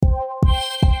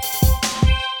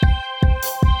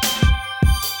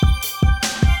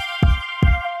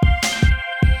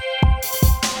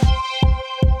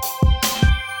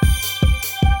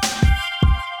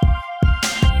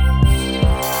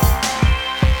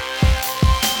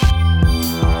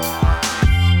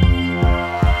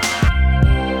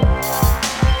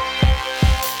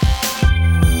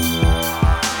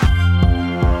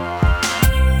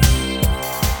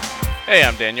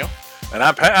Daniel. And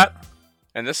I'm Pat.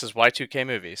 And this is Y2K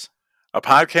Movies, a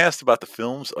podcast about the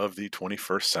films of the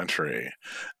 21st century.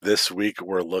 This week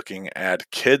we're looking at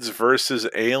Kids vs.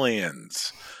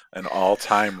 Aliens, an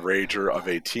all-time rager of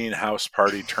a teen house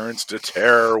party turns to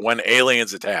terror when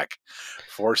aliens attack,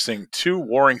 forcing two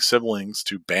warring siblings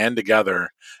to band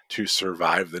together to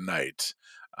survive the night.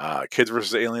 Kids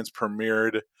vs. Aliens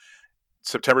premiered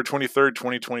September 23rd,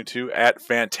 2022 at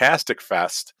Fantastic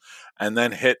Fest, and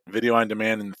then hit video on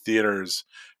demand in the theaters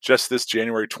just this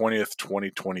January 20th,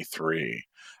 2023.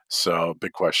 So,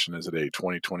 big question, is it a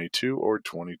 2022 or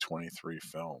 2023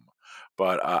 film?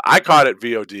 But I caught it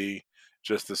VOD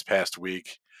just this past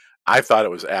week. I thought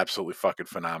it was absolutely fucking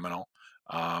phenomenal.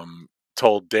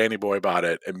 Told Danny Boy about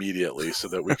it immediately so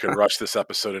that we could rush this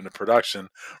episode into production.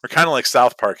 We're kind of like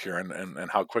South Park here and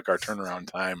how quick our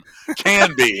turnaround time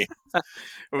can be.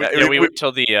 We wait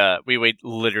till we wait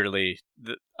literally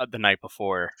the night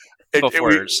before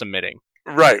submitting.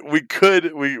 Right, we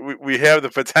have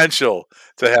the potential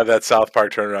to have that South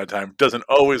Park turnaround time. Doesn't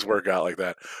always work out like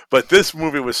that, but this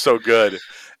movie was so good,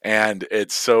 and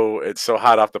it's so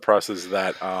hot off the presses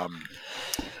that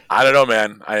I don't know,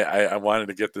 man. I wanted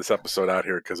to get this episode out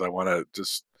here because I want to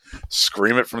just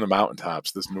scream it from the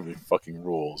mountaintops. This movie fucking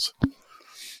rules.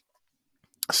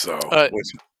 So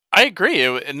I agree.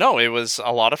 It was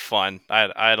a lot of fun.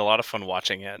 I had a lot of fun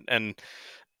watching it, and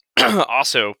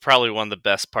also probably one of the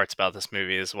best parts about this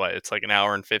movie is it's like an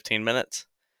hour and 15 minutes.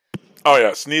 Oh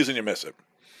yeah, sneeze and you miss it.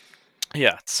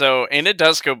 Yeah. So, and it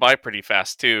does go by pretty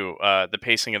fast too. The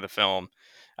pacing of the film,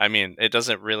 I mean, it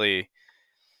doesn't really,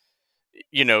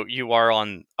 you are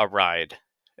on a ride,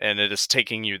 and it is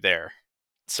taking you there.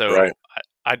 So right.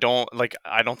 I don't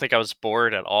think I was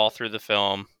bored at all through the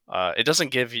film. It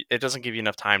doesn't give you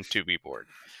enough time to be bored,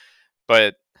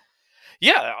 but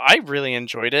yeah, I really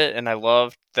enjoyed it, and I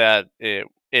loved that it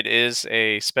is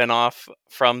a spinoff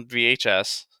from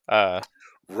VHS.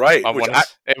 Right,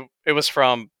 it was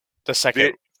from the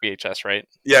second VHS, right?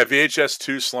 Yeah, VHS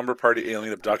 2 Slumber Party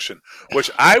Alien Abduction, which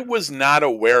I was not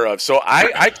aware of. So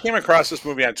I came across this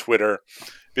movie on Twitter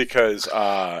because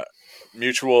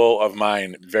mutual of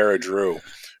mine, Vera Drew,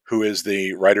 who is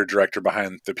the writer-director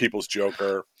behind The People's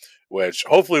Joker, which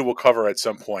hopefully we'll cover at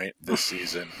some point this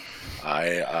season.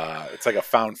 It's like a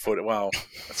found footage. Well,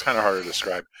 it's kind of hard to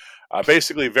describe.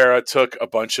 Basically, Vera took a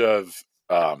bunch of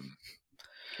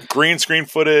green screen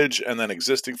footage and then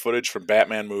existing footage from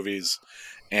Batman movies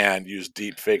and used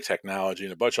deep fake technology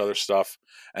and a bunch of other stuff.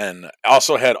 And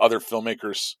also had other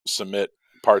filmmakers submit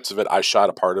parts of it. I shot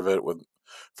a part of it with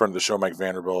friend of the show, Mike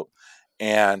Vanderbilt,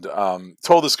 and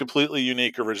told this completely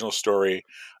unique original story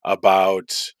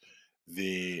about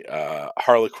the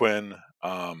Harlequin,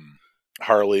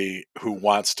 Harley, who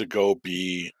wants to go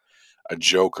be a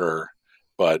Joker,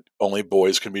 but only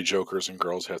boys can be Jokers and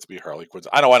girls have to be Harley Quinns.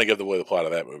 I don't want to give away the plot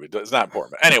of that movie. It's not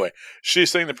important. But anyway, she's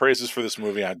saying the praises for this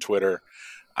movie on Twitter.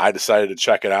 I decided to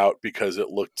check it out because it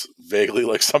looked vaguely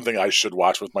like something I should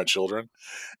watch with my children.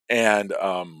 And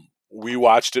we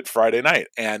watched it Friday night.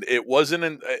 And it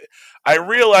wasn't I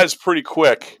realized pretty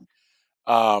quick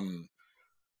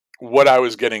what I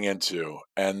was getting into,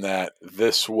 and that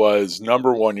this was,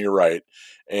 number one, you're right,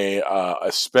 a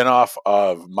spinoff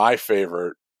of my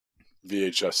favorite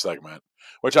VHS segment,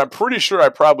 which I'm pretty sure I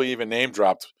probably even name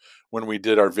dropped when we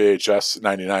did our VHS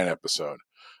 99 episode.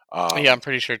 Yeah, I'm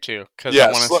pretty sure too, because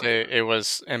I want to say it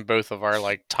was in both of our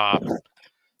top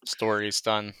stories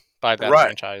done by that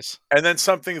franchise. And then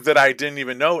something that I didn't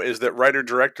even know is that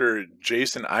writer-director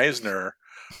Jason Eisner,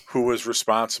 who was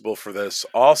responsible for this,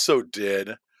 also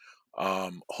did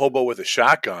Hobo with a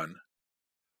Shotgun,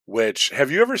 which, have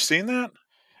you ever seen that?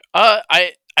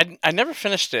 I never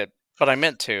finished it, but I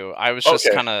meant to. I was just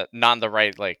kind of not in the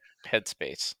right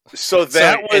headspace. So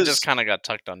it just kind of got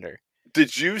tucked under.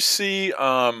 Did you see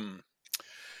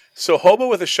so Hobo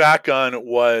with a Shotgun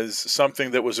was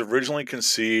something that was originally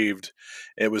conceived.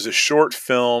 It was a short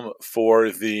film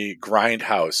for the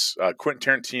Grindhouse,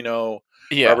 Quentin Tarantino,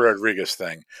 Robert Rodriguez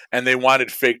thing. And they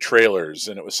wanted fake trailers,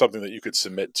 and it was something that you could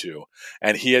submit to.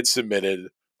 And he had submitted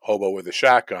Hobo with a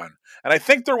Shotgun. And I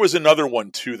think there was another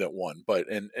one too that won, but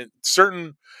in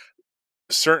certain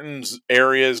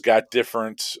areas got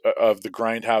different of the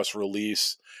Grindhouse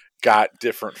release, got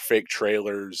different fake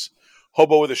trailers.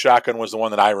 Hobo with a Shotgun was the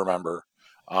one that I remember,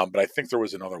 but I think there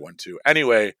was another one too.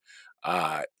 Anyway,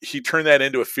 he turned that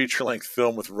into a feature-length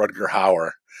film with Rutger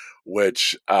Hauer,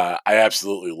 which I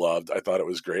absolutely loved. I thought it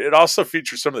was great. It also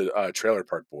featured some of the Trailer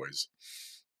Park Boys.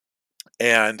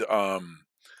 And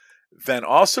then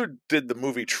also did the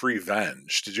movie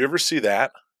Treevenge. Did you ever see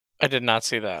that? I did not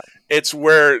see that. It's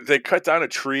where they cut down a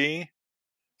tree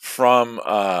from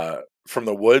from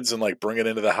the woods and like bring it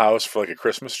into the house for like a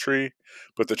Christmas tree,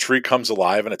 but the tree comes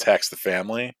alive and attacks the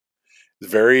family.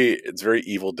 It's very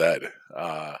Evil Dead.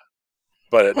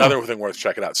 But Huh. another thing worth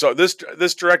checking out. So this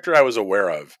director I was aware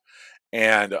of,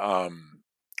 and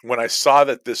when I saw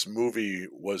that this movie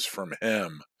was from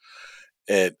him,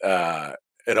 it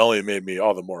it only made me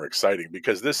all the more exciting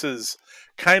because this is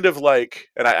kind of like,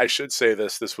 and I should say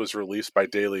this. This was released by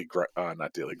not Daily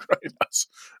Grindhouse.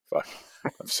 Fuck,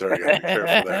 I'm sorry, got to be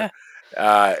careful there.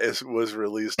 It was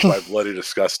released by Bloody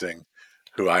Disgusting,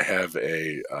 who I have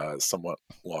a somewhat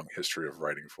long history of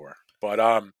writing for. But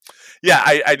yeah,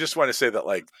 I just want to say that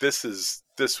like this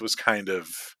was kind of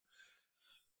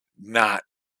not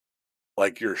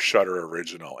like your Shutter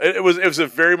original. It was a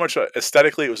very much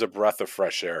aesthetically it was a breath of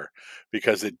fresh air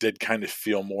because it did kind of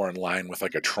feel more in line with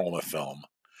like a trauma film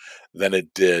than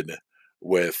it did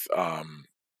with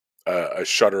a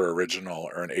Shutter original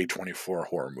or an A24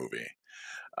 horror movie.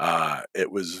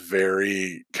 It was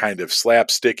very kind of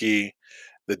slapsticky.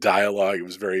 The dialogue, it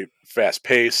was very fast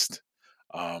paced.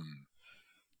 Um,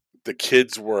 the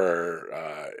kids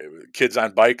were kids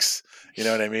on bikes. You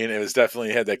know what I mean? It was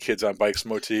definitely had that kids on bikes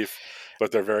motif,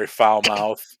 but they're very foul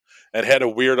mouth. It had a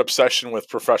weird obsession with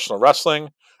professional wrestling,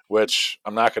 which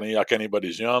I'm not going to yuck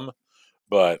anybody's yum,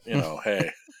 but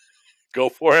hey, go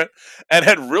for it. And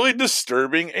had really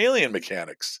disturbing alien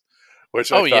mechanics,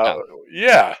 which I Oh thought, yeah,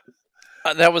 yeah,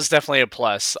 that was definitely a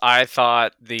plus. I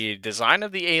thought the design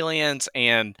of the aliens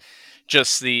and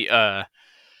just the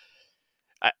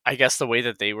I guess the way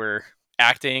that they were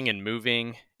acting and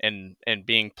moving and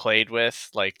being played with,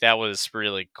 like that was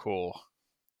really cool.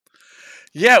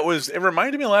 yeah, it was. It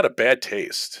reminded me a lot of Bad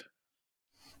Taste.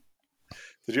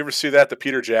 Did you ever see that, the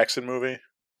Peter Jackson movie?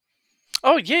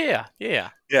 Oh yeah,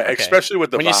 yeah. Yeah, Okay. especially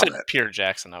with the When you said vomit. Peter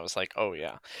Jackson, I was like, oh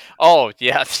yeah, oh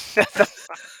yeah.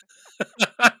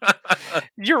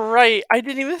 You're right. I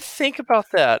didn't even think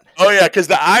about that. Oh yeah, because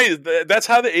the eyes. That's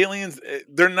how the aliens.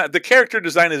 They're not. The character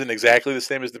design isn't exactly the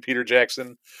same as the Peter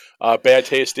Jackson, Bad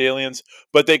Taste aliens,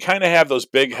 but they kind of have those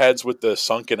big heads with the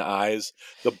sunken eyes.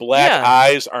 The black Yeah,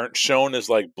 eyes aren't shown as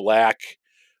like black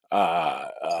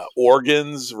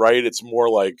organs, right? It's more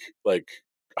like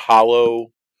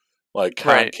hollow, like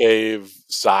right. concave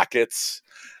sockets,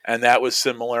 and that was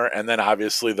similar. And then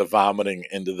obviously the vomiting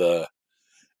into the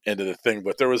thing,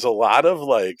 but there was a lot of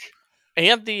like.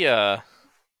 And the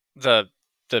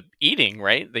the eating,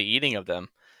 right? The eating of them.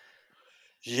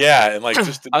 Yeah, and like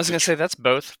just I was gonna say that's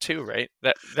both too, right?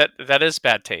 That is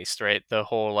bad taste, right? The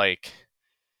whole like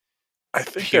I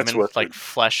think that's human what like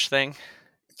flesh thing.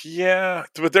 yeah,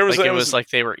 but there was Like it it was was like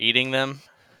they were eating them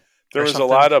there or was a something.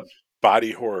 lot of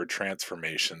body horror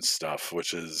transformation stuff,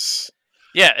 which is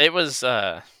Yeah, it was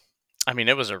I mean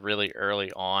it was a really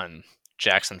early on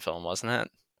Jackson film, wasn't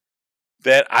it?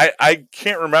 that I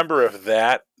can't remember if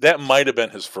that might have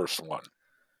been his first one.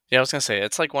 Yeah, I was gonna say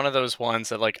it's like one of those ones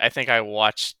that like I think I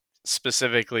watched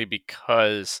specifically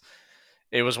because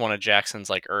it was one of Jackson's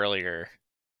like earlier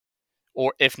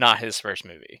or if not his first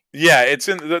movie. Yeah, it's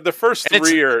in the first And it's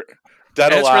three are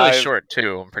Dead and it's really Alive. short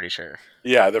too, I'm pretty sure.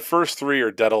 Yeah, the first three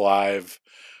are Dead Alive,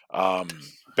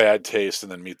 Bad Taste,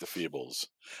 and then Meet the Feebles.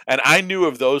 And I knew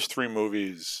of those three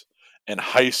movies in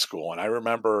high school, and I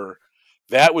remember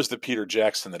that was the Peter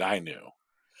Jackson that I knew.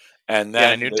 And Yeah,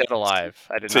 I then knew Dead Alive.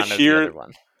 I did to not know the hear other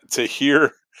one. to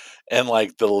hear in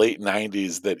like the late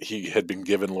 '90s that he had been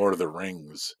given Lord of the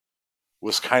Rings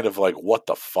was kind of like, what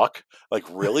the fuck? Like,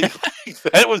 really? Like,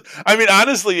 that was. I mean,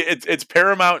 honestly, it's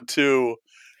paramount to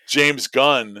James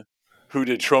Gunn, who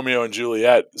did Romeo and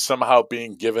Juliet, somehow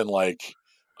being given like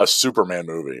a Superman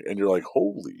movie, and you're like,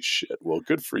 holy shit! Well,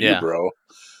 good for you, Yeah. bro.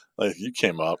 Like, you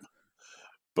came up,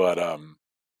 but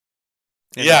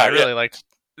You know, I yeah, yeah. really liked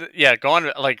yeah,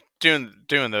 going like doing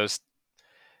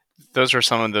those were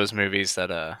some of those movies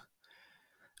that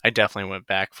I definitely went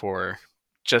back for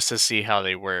just to see how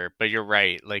they were. But you're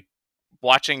right, like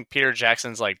watching Peter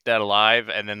Jackson's like Dead Alive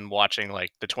and then watching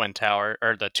like the Twin Tower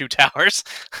or the Two Towers.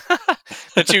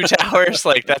 The Two Towers,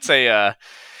 like that's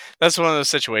one of those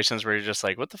situations where you're just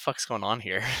like, what the fuck's going on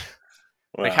here?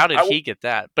 Like Well, how did he get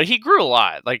that? But he grew a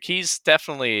lot. Like he's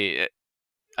definitely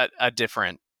a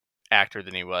different actor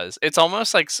than he was. It's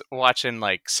almost like watching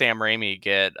like Sam Raimi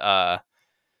get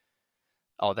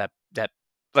that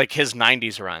like his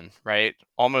 90s run, right?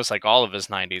 Almost like all of his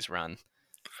 90s run.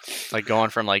 Like going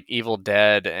from like Evil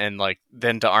Dead and like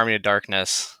then to Army of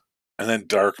Darkness. and then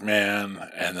Darkman,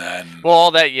 and then Well,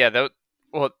 all that yeah, that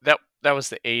was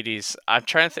the 80s. I'm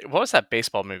trying to think what was that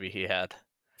baseball movie he had?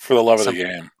 For the Love of the Some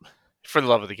Game. For the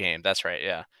Love of the Game. That's right,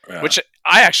 yeah. Yeah. Which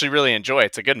I actually really enjoy.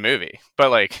 It's a good movie.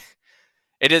 But like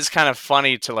it is kind of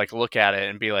funny to like look at it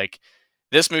and be like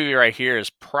this movie right here is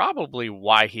probably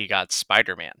why he got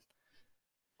Spider-Man.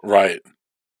 Right.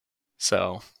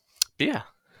 So, yeah,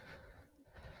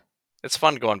 it's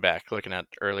fun going back looking at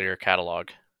earlier catalog.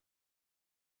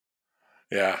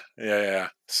 Yeah. Yeah. Yeah.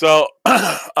 So,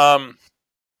 I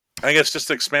guess just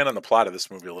to expand on the plot of this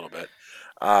movie a little bit,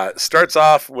 starts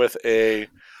off with a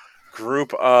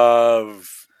group of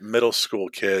middle school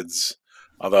kids,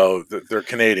 although they're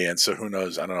Canadian, so who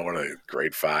knows? I don't know what are they,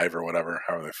 grade 5 or whatever,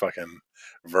 how they fucking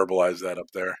verbalize that up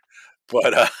there.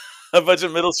 But a bunch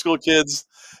of middle school kids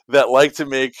that like to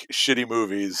make shitty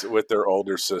movies with their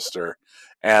older sister,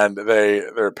 and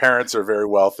their parents are very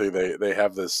wealthy. They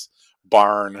have this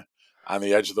barn on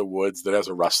the edge of the woods that has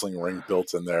a wrestling ring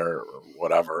built in there, or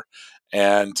whatever,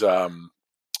 and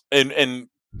and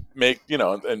make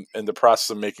in the process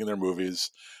of making their movies,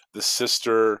 the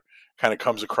sister kind of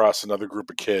comes across another group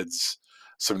of kids,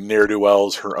 some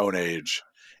ne'er-do-wells her own age,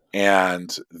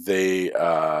 and they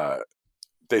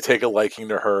take a liking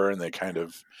to her, and they kind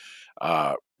of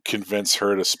uh, convince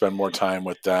her to spend more time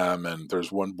with them. And there's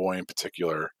one boy in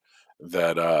particular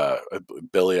that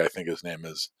Billy, I think his name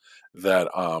that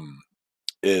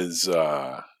is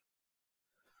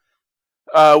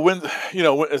when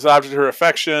is an object of her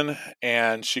affection,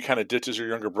 and she kind of ditches her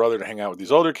younger brother to hang out with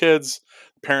these older kids.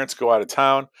 Parents go out of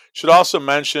town. Should also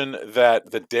mention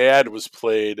that the dad was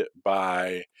played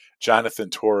by Jonathan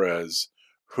Torres,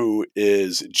 who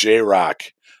is J Rock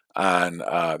on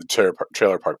the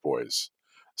Trailer Park Boys.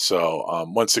 So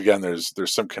once again, there's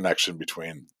some connection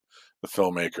between the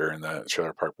filmmaker and the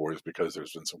Trailer Park Boys, because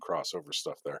there's been some crossover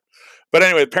stuff there. But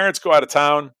anyway, the parents go out of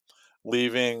town,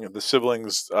 leaving the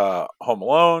siblings home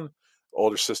alone.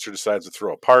 Older sister decides to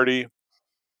throw a party.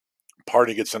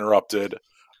 Party gets interrupted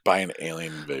by an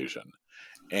alien invasion,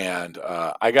 and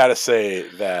I gotta say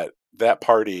that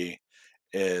party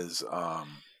is.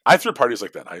 I threw parties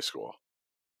like that in high school,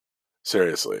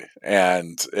 seriously,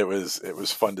 and it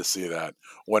was fun to see that.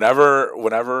 Whenever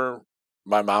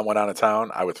my mom went out of town,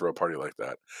 I would throw a party like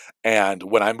that. And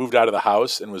when I moved out of the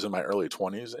house and was in my early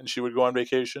 20s, and she would go on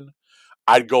vacation,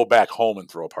 I'd go back home and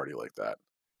throw a party like that.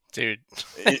 Dude,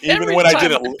 Even every when I time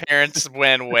didn't. my parents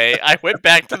went away, I went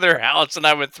back to their house and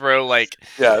I would throw like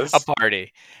a Yes.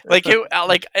 party. Like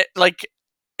like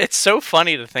it's so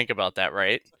funny to think about that,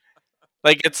 right?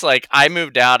 Like it's like I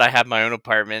moved out, I have my own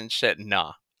apartment and shit.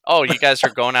 Nah. Oh, you guys are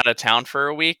going out of town for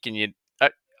a week and you uh,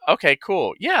 okay,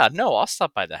 cool. Yeah, no, I'll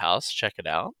stop by the house, check it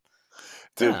out.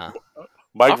 Dude, Yeah.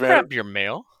 Mike I'll Vander grab your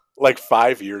mail. like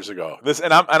 5 years ago.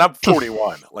 And I'm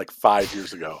 41. Like 5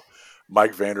 years ago,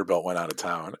 Mike Vanderbilt went out of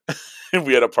town, and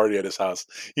we had a party at his house.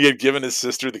 He had given his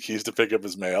sister the keys to pick up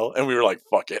his mail, and we were like,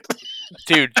 "Fuck it,"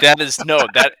 Dude, that is no,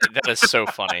 that is so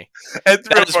funny. and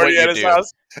threw a That is what party you at his do.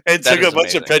 house and That took a is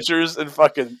bunch of amazing. pictures and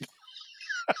fucking.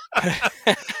 I'm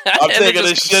And then taking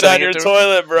just a kept shit sending on it your to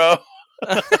toilet, bro.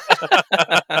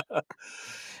 him.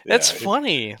 It's Yeah,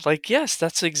 funny. Like, yes,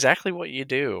 that's exactly what you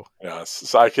do. yes.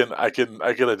 So I can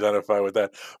identify with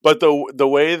that. But the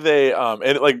way they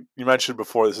and like you mentioned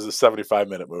before, this is a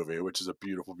 75-minute movie, which is a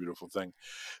beautiful, beautiful thing.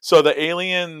 So the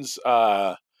aliens,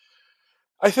 I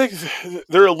think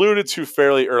they're alluded to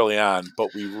fairly early on, but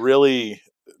we really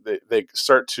they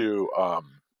start to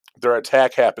their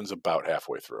attack happens about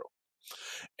halfway through,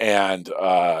 and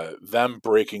them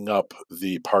breaking up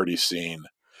the party scene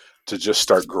to just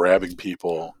start grabbing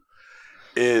people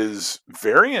is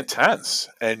very intense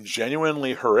and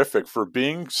genuinely horrific for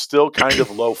being still kind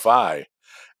of lo-fi.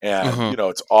 And Hmm.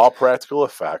 it's all practical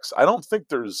effects. I don't think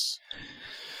there's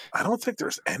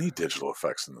any digital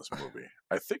effects in this movie.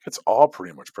 I think it's all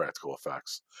pretty much practical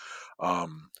effects.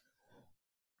 um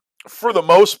for the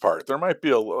most part, there might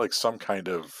be like some kind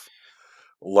of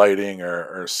lighting,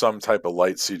 or some type of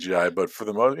light CGI, but for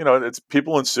the most, it's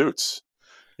people in suits.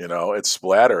 It's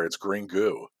splatter, it's green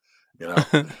goo. You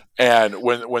know, and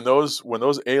when those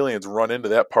aliens run into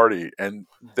that party, and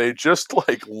they just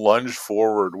like lunge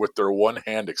forward with their one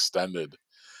hand extended,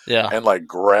 Yeah. and like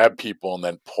grab people and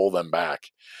then pull them back,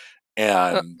 Uh,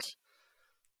 and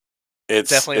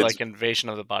it's Definitely it's like Invasion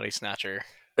of the Body Snatcher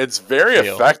it's very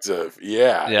feel. effective.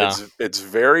 Yeah, Yeah. it's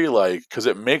very like, because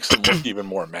it makes them look even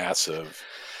more massive.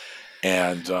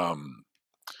 And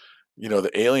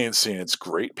the alien scene, it's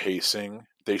great pacing.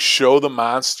 They show the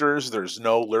monsters. There's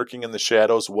no lurking in the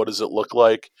shadows. What does it look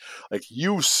like? Like,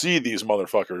 you see these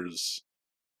motherfuckers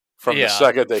from the Yeah.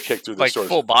 second they kick through the Like stores.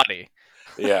 full body.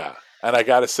 Yeah, and I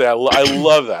gotta say, I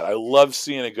love that. I love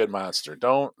seeing a good monster.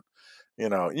 Don't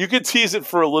you could tease it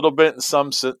for a little bit in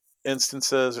some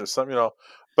instances, or some,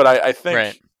 but I think,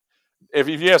 Right. if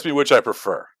you ask me which I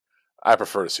prefer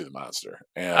to see the monster.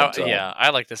 And Yeah, I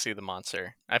like to see the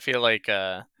monster. I feel like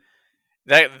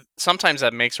that sometimes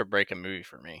that makes or break a movie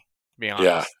for me. To be Yeah,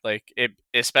 honest, like it,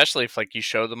 especially if like you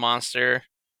show the monster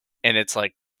and it's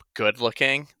like good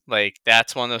looking, like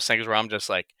that's one of those things where I'm just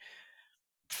like,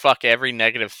 fuck every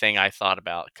negative thing I thought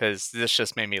about because this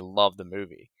just made me love the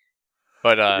movie.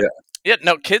 But yeah, yeah,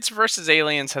 no, Kids versus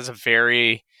Aliens has a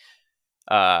very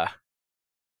uh,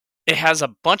 it has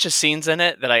a bunch of scenes in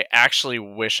it that I actually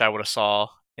wish I would have saw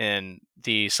in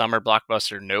the summer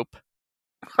blockbuster Nope.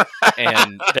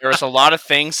 And there was a lot of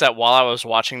things that while I was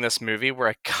watching this movie where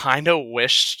I kind of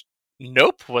wished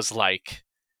Nope was like,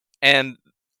 and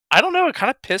I don't know, it kind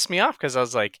of pissed me off because I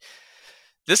was like,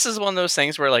 this is one of those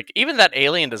things where like even that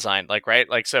alien design, like right,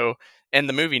 like so in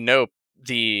the movie Nope,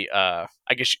 the I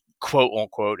guess quote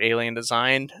unquote alien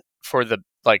design for the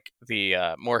like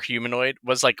the more humanoid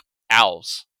was like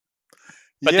owls,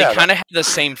 but they yeah. kind of have the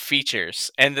same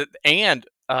features, and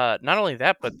not only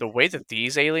that, but the way that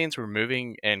these aliens were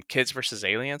moving in Kids versus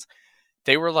Aliens,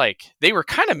 they were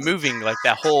kind of moving like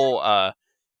that whole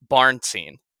barn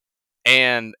scene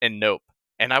and Nope.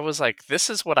 And I was like, this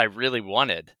is what I really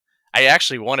wanted. I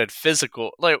actually wanted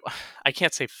physical, like I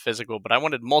can't say physical, but I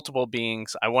wanted multiple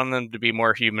beings. I wanted them to be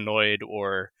more humanoid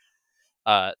or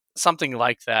something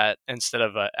like that instead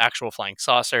of an actual flying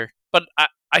saucer. But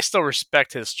I still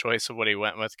respect his choice of what he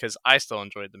went with because I still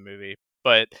enjoyed the movie.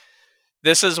 But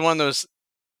this is one of those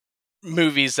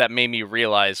movies that made me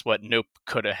realize what Nope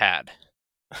could have had.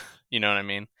 You know what I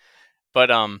mean? But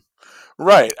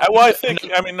Right. Well, I think,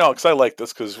 no, I mean, no, because I like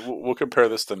this because we'll compare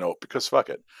this to Nope because fuck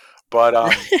it.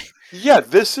 But yeah,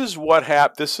 this is what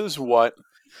happened. This is what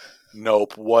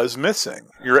Nope was missing.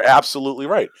 You're absolutely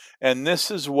right, and this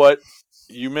is what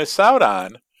you miss out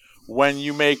on when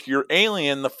you make your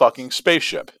alien the fucking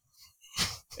spaceship.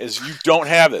 Is you don't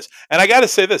have this, and I got to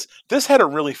say this. This had a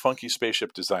really funky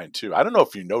spaceship design too. I don't know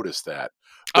if you noticed that,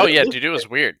 but oh yeah, dude, it was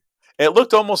weird. it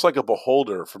looked almost like a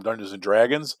beholder from Dungeons and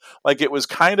Dragons. Like it was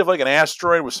kind of like an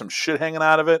asteroid with some shit hanging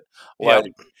out of it. Yep.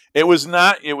 Like it was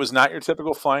not your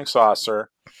typical flying saucer.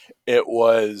 It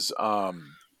was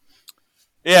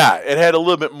yeah, it had a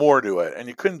little bit more to it and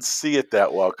you couldn't see it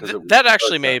that well cuz it was That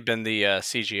actually dark may then. have been the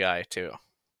CGI too.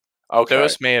 Okay.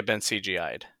 Those may have been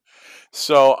CGI'd.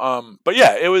 So but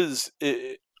yeah, it was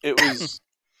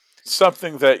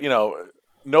something that, you know,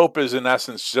 Nope is in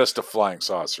essence just a flying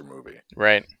saucer movie.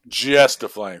 Right. Just a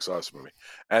flying saucer movie,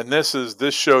 and this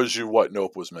shows you what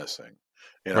Nope was missing,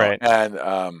 you know. Right. And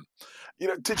you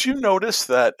know, did you notice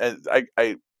that?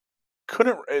 I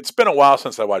couldn't. It's been a while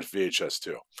since I watched VHS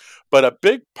too, but a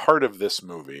big part of this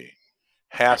movie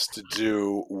has to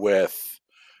do with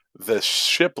the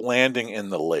ship landing in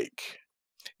the lake.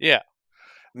 Yeah.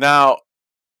 Now,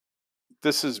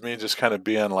 this is me just kind of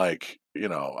being like, you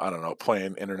know, I don't know,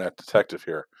 playing internet detective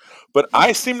here. But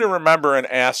I seem to remember an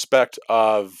aspect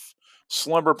of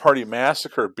Slumber Party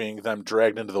Massacre being them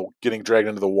dragged into the getting dragged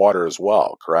into the water as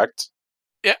well, correct?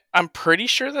 Yeah, I'm pretty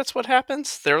sure that's what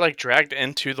happens. They're like dragged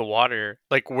into the water,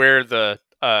 like where the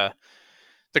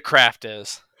craft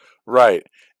is. Right.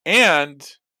 And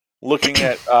looking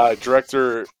at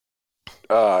director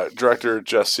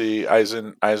Jesse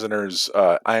Eisener's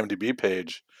IMDb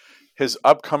page, his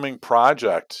upcoming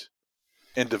project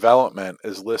in development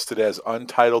is listed as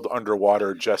Untitled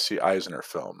Underwater Jesse Eisner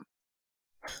film.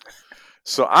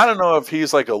 So I don't know if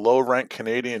he's like a low rent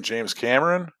Canadian James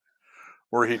Cameron,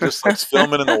 where he just likes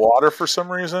filming in the water for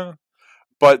some reason,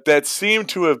 but that seemed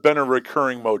to have been a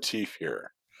recurring motif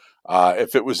here.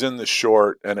 If it was in the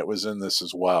short and it was in this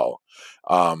as well,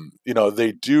 you know,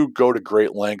 they do go to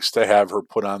great lengths to have her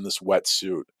put on this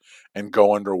wetsuit and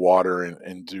go underwater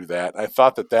and do that. I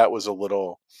thought that that was a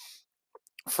little,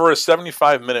 for a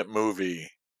 75-minute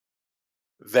movie,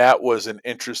 that was an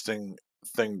interesting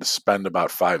thing to spend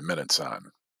about 5 minutes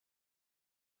on.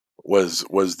 Was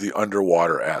the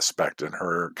underwater aspect and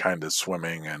her kind of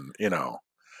swimming and you know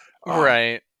um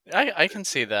Right. I can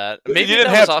see that. you Maybe didn't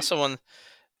that was have to. also one,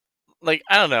 like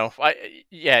I don't know.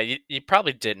 Yeah, you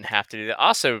probably didn't have to do that.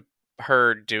 Also,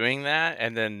 her doing that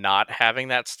and then not having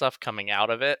that stuff coming out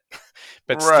of it,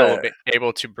 but still Right. be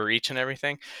able to breach and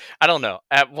everything. I don't know.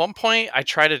 At one point, I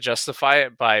try to justify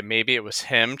it by maybe it was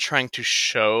him trying to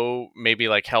show maybe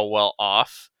like how well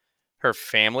off her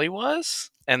family was,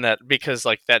 and that because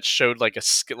like that showed like a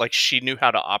like she knew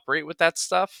how to operate with that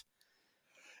stuff.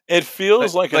 It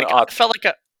feels like an Like I felt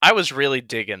like I was really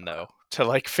digging though to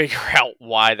like figure out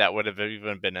why that would have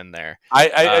even been in there. I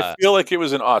Uh, feel like it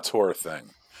was an auteur thing,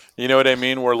 you know what I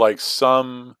mean, where like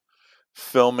some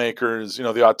filmmakers, you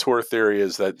know, the auteur theory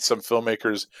is that some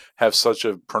filmmakers have such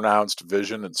a pronounced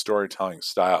vision and storytelling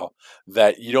style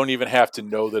that you don't even have to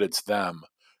know that it's them.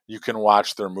 You can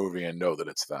watch their movie and know that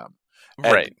it's them.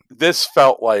 And right. this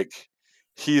felt like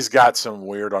he's got some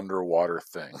weird underwater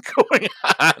thing going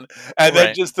on. And then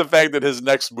Right. just the fact that his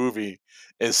next movie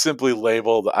is simply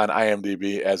labeled on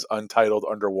IMDb as Untitled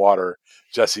Underwater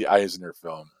Jesse Eisner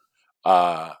film.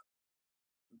 Uh,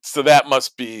 so that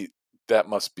must be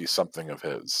something of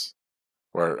his.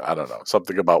 Where I don't know,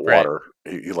 something about Right. water.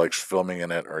 He likes filming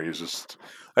in it, or he's just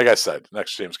like I said,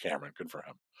 next James Cameron, good for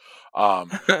him.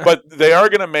 But they are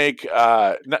going to make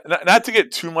not to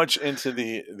get too much into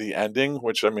the ending,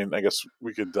 which I mean, I guess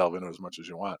we could delve into as much as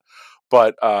you want.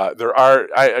 But there are,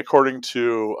 according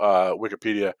to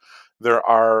Wikipedia, there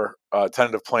are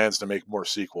tentative plans to make more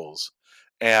sequels,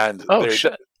 and Oh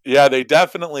shit. yeah, they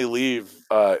definitely leave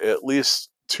at least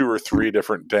two or three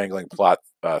different dangling plot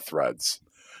threads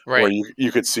where Right.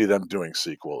 you could see them doing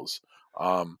sequels,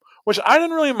 which I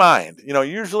didn't really mind.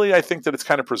 Usually I think that it's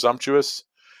kind of presumptuous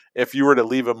if you were to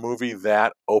leave a movie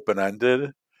that open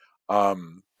ended.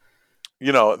 Um,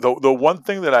 the one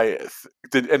thing that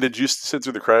did you sit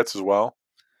through the credits as well?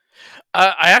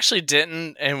 I actually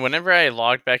didn't, and whenever I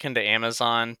logged back into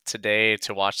Amazon today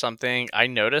to watch something, I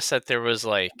noticed that there was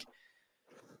a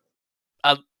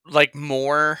like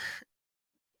more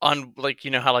on, like,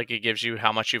 how like it gives you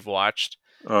how much you've watched.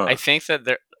 I Uh, think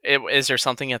that is there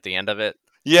something at the end of it.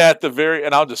 yeah, at the very,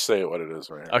 and I'll just say what it is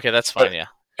right here. Okay, that's But fine. Yeah.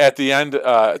 at the end,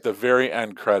 at the very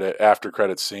end after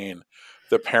credit scene,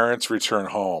 the parents return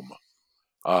home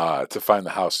to find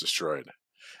the house destroyed.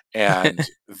 And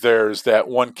there's that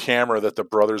one camera that the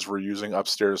brothers were using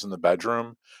upstairs in the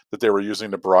bedroom that they were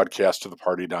using to broadcast to the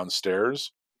party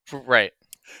downstairs. Right.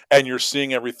 And you're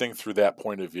seeing everything through that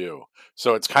point of view.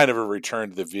 So it's kind of a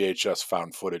return to the VHS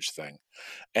found footage thing.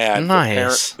 And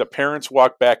Nice. the parents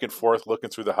walk back and forth looking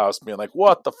through the house, being like,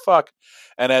 "What the fuck?"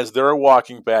 And as they're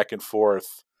walking back and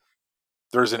forth,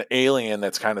 there's an alien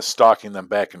that's kind of stalking them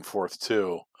back and forth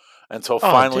too. Until Oh,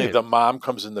 finally dude. the mom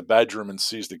comes in the bedroom and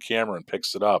sees the camera and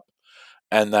picks it up.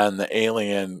 And then the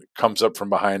alien comes up from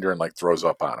behind her and like throws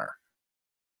up on her.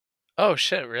 Oh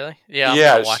shit. Really? Yeah, I'm gonna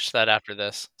Yeah, watch that after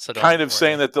this. So don't kind of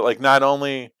saying worry. that like not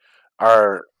only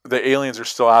are the aliens are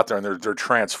still out there and they're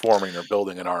transforming, they're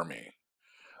building an army.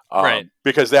 Right.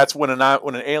 Because that's when an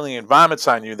alien vomits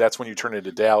on you, that's when you turn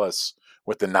into Dallas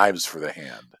with the knives for the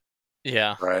hand,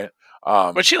 Yeah. right?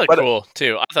 But she looked But cool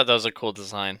too. I thought that was a cool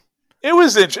design. it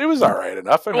was all right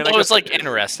enough. I Well, mean, I it was guess like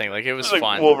interesting. Like it it was was like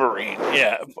fun. Wolverine.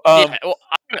 Yeah. Yeah. Well,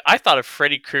 I thought of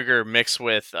Freddy Krueger mixed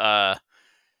with oh,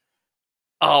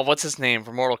 what's his name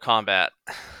from Mortal Kombat?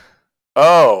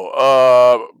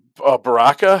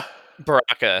 Baraka.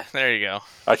 Baraka. There you go.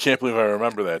 I can't believe I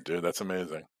remember that, dude. That's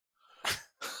amazing.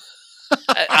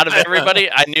 Out of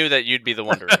everybody, I knew that you'd be the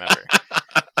one to remember.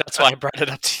 That's why I brought it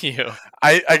up to you.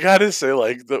 I gotta say,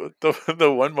 like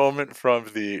the one moment from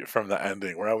the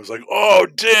ending where I was like, "Oh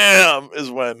damn!"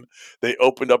 is when they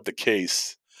opened up the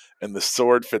case and the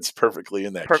sword fits perfectly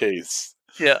in that Per- case.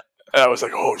 yeah. And I was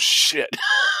like, "Oh shit!"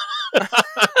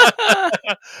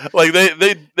 Like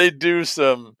they do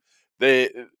some they.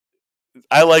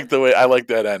 I like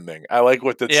that ending. I like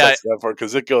what that Yeah. sets up for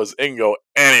because it can go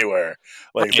anywhere.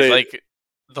 Like Right. they Like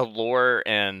the lore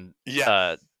and yeah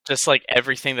uh, just like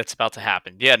everything that's about to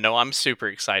happen. Yeah. No, I'm super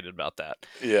excited about that.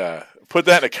 yeah put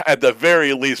that at the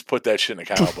very least put that shit in a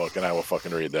comic book and I will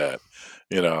fucking read that.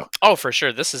 You know. Oh, for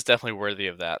sure. This is definitely worthy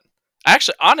of that.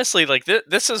 Actually, honestly, like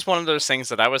this is one of those things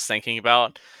that I was thinking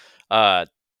about. Uh,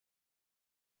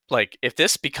 like if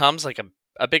this becomes like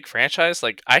a big franchise,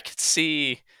 like I could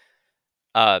see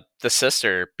the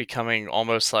sister becoming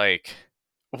almost like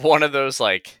one of those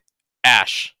like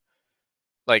Ash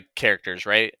like characters,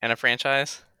 right? In a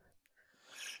franchise.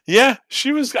 Yeah,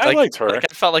 she was. I liked Like her.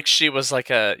 I felt like she was like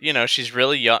she's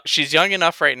really young. She's young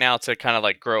enough right now to kind of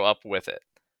like grow up with it.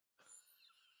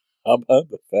 I'm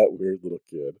the fat weird little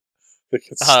kid that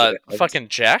gets stabbed. Fucking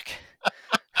Jack.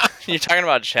 You're talking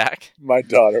about Jack My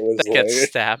daughter was that gets like,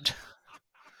 stabbed.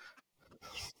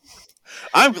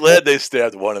 "I'm glad they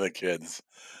stabbed one of the kids."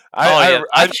 Oh yeah, I I thought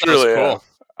that was truly am. cool.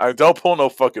 I don't pull no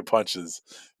fucking punches.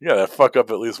 You gotta fuck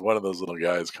up at least one of those little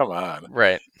guys. Come on,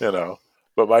 Right. you know.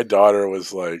 But my daughter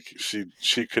was like,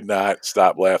 she could not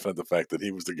stop laughing at the fact that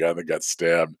he was the guy that got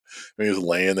stabbed. And he was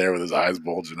laying there with his eyes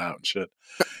bulging out and shit.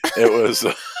 It was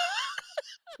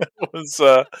it was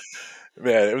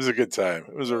man, it was a good time.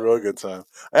 It was a real good time.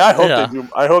 And Yeah.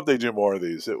 I hope they do more of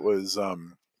these. It was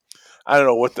I don't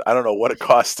know I don't know what it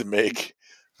costs to make.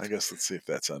 I guess let's see if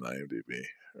that's on IMDb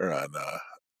or on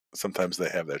sometimes they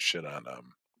have that shit on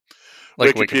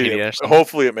Like Wikipedia. Wikipedia or something.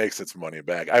 Hopefully it makes its money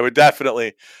back. I would I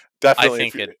definitely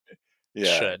if think you it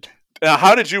yeah. should. Now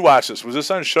how did you watch this? Was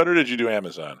this on Shudder or did you do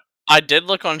Amazon? I did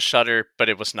look on Shutter, but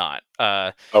it was not.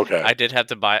 Okay. I did have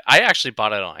to buy. I actually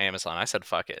bought it on Amazon. I said,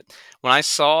 "Fuck it." When I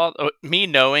saw me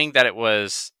knowing that it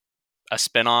was a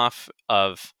spinoff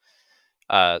of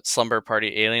Slumber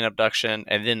Party Alien Abduction,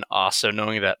 and then also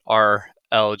knowing that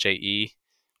RLJE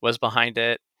was behind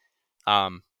it,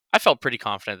 um, I felt pretty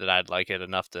confident that I'd like it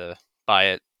enough to buy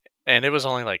it, and it was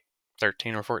only like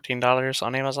 $13 or $14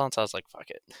 on Amazon, so I was like, "Fuck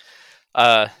it,"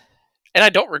 uh, and I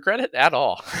don't regret it at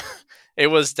all. It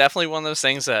was definitely one of those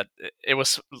things that it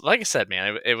was like I said,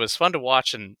 man. It was fun to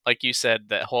watch, and like you said,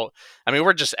 that whole. I mean,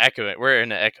 we're just echoing. We're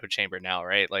in an echo chamber now,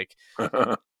 right? Like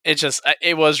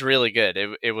it was really good.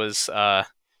 It was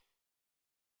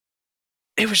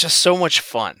just so much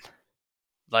fun.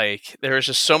 Like there was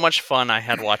just so much fun I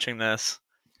had watching this.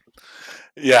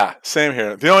 Yeah, same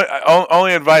here. The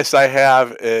only advice I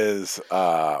have is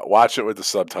watch it with the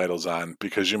subtitles on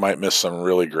because you might miss some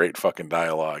really great fucking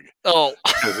dialogue. Oh,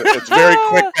 Because it's very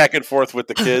quick back and forth with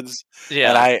the kids, and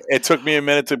yeah. it took me a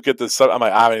minute to get the sub. I'm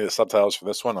like, I need the subtitles for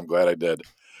this one. I'm glad I did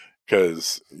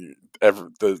because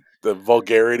the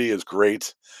vulgarity is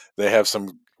great. They have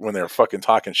some when they're fucking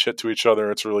talking shit to each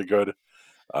other. It's really good.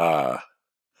 Uh,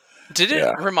 Did it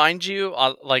yeah, remind you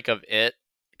like of it?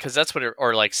 Because that's what,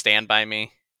 or like Stand by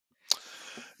Me.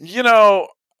 you know,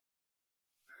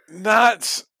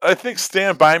 not. I think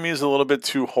Stand By Me is a little bit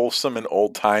too wholesome and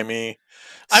old timey.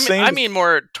 Same. I mean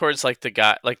more towards like the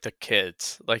guy, like the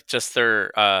kids, like just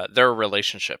their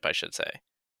relationship, I should say.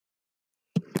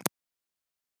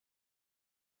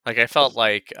 Like I felt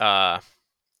like,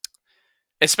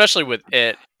 especially with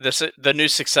it, the new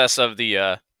success of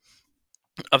the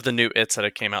new It's that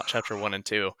it came out, chapter 1 and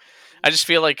 2. I just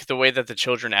feel like the way that the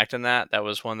children act in that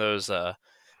was one of those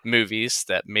movies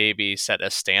that maybe set a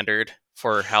standard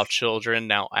for how children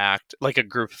now act, like a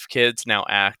group of kids now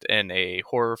act in a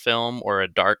horror film or a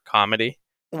dark comedy.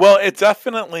 Well, it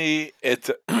definitely it's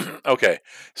okay.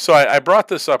 So I brought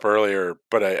this up earlier,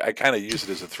 but I kind of use it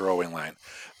as a throwing line.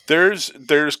 There's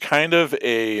kind of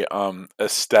a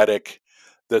aesthetic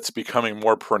that's becoming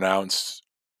more pronounced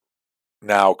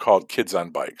now called kids on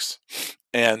bikes,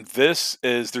 and this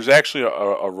is there's actually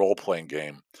a role playing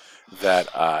game that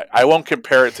I won't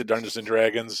compare it to Dungeons and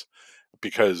Dragons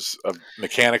because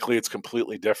mechanically it's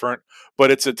completely different.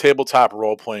 But it's a tabletop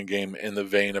role playing game in the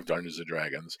vein of Dungeons and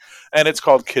Dragons, and it's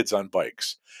called Kids on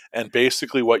Bikes. And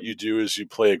basically, what you do is you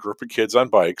play a group of kids on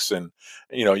bikes, and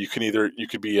you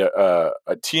could be a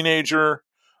teenager,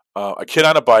 a kid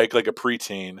on a bike like a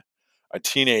preteen, a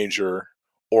teenager,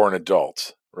 or an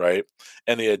adult, right?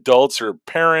 And the adults are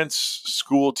parents,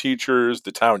 school teachers,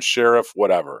 the town sheriff,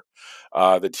 whatever.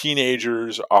 The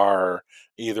teenagers are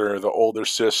either the older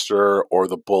sister or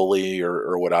the bully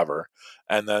or whatever.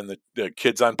 And then the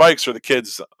kids on bikes are the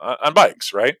kids on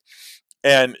bikes, right?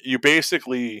 And you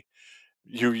basically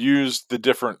you use the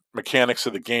different mechanics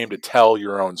of the game to tell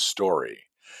your own story.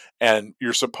 And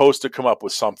you're supposed to come up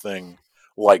with something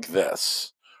like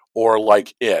this or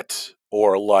like it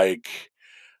or like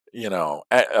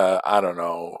I don't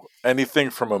know, anything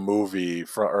from a movie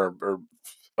or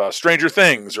Stranger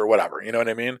Things or whatever. You know what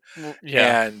I mean?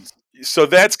 Yeah, And so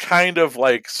that's kind of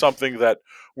like something that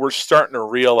we're starting to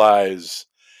realize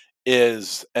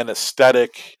is an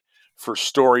aesthetic for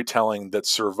storytelling that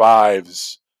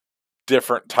survives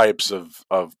different types of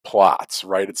plots,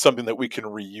 right? It's something that we can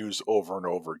reuse over and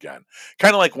over again.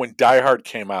 Kind of like when Die Hard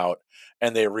came out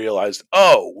and they realized,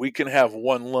 oh, we can have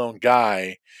one lone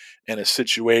guy in a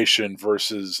situation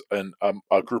versus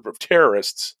a group of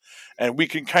terrorists, and we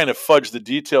can kind of fudge the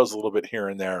details a little bit here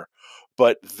and there.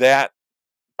 But that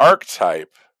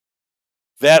archetype,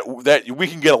 that we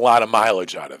can get a lot of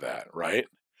mileage out of that, right?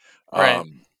 right.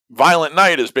 Violent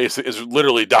Night is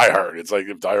literally Die Hard. It's like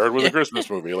if Die Hard was a Yeah, Christmas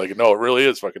movie. Like no, it really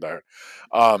is fucking Die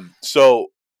Hard. So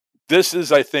this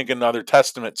is, I think, another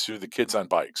testament to the kids on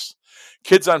bikes.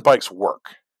 Kids on bikes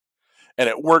work, and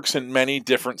it works in many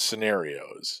different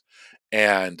scenarios.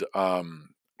 And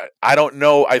I don't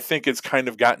know. I think it's kind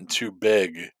of gotten too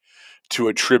big to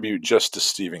attribute just to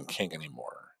Stephen King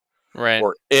anymore, right.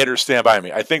 or it or Stand By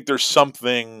Me. I think there's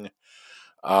something.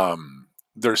 I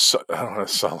don't want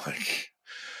to sound like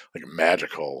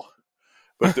magical,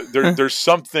 but there's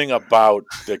something about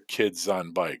the kids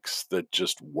on bikes that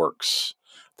just works.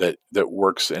 That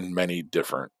works in many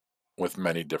different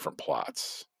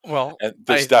plots, Well, and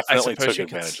this I definitely suppose took you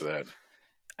could. advantage of that.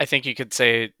 I think you could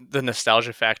say the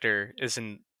nostalgia factor is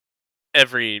in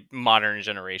every modern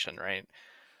generation, right?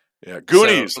 Yeah, So,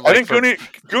 Goonies. I like think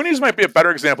for Goonies might be a better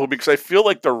example because I feel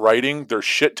like the writing, their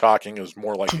shit talking is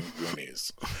more like in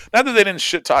Goonies. Not that they didn't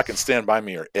shit talk and Stand By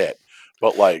Me or It,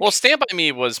 but well, like Stand by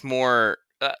Me was more.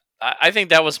 I think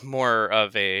that was more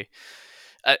of a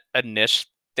a niche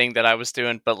thing that I was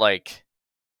doing, but like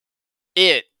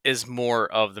it is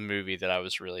more of the movie that I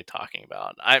was really talking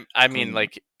about. I mean Mm,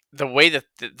 like the way that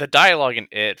the dialogue in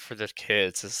it for the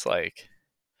kids is like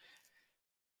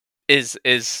is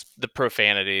the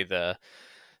profanity, the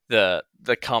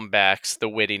comebacks, the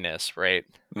wittiness, right?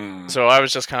 mm. So I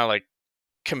was just kind of like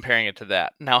comparing it to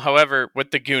that. Now, however,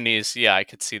 with the Goonies, yeah, I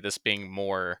could see this being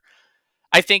more.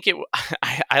 I think it.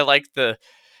 I like the.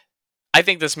 I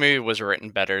think this movie was written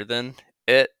better than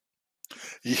it,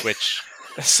 Yeah. which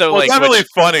so Well, it's like definitely which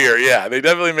funnier. Yeah, they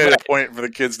definitely made a right point for the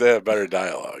kids to have better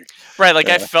dialogue. right like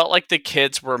I Yeah, felt like the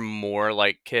kids were more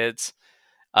like kids,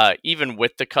 even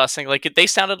with the cussing. Like they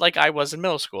sounded like I was in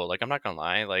middle school. Like I'm not gonna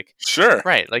lie, like sure.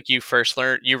 right, like you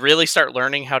really start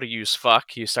learning how to use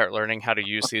fuck. You start learning how to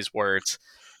use these words,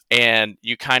 and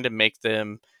you kind of make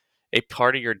them a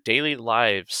part of your daily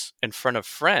lives in front of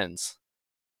friends.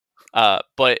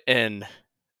 But in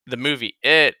the movie,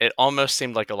 it almost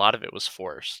seemed like a lot of it was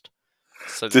forced.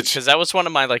 So Did you, because that was one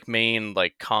of my like main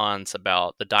like cons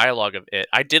about the dialogue of it.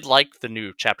 I did like the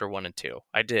new chapter 1 and 2.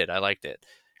 I did. I liked it.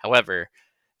 However,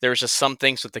 there was just some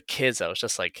things with the kids that was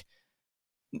just like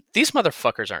these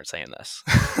motherfuckers aren't saying this.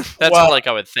 That's well, what like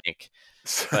I would think.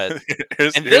 But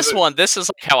and here's this a one, this is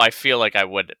like how I feel like I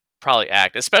would probably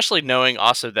act, especially knowing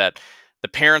also that the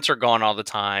parents are gone all the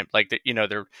time. Like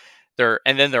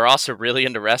and then they're also really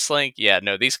into wrestling. Yeah,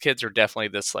 no, these kids are definitely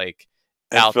this like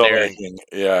in out there and filmmaking.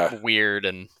 Yeah. weird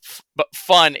and but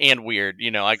fun and weird.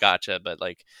 I gotcha, but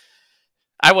like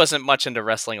I wasn't much into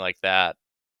wrestling like that.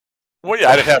 Well, yeah,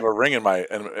 I But didn't have a ring in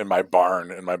my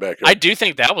barn in my I backyard. do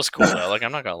think that was cool though. Like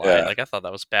I'm not gonna lie, Yeah, like I thought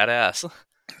that was badass.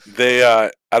 they.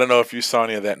 I don't know if you saw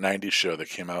any of that '90s show that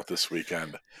came out this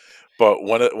weekend, but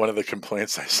one of the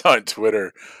complaints I saw on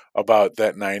Twitter about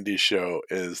that '90s show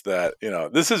is that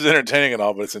this is entertaining and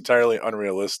all, but it's entirely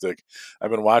unrealistic.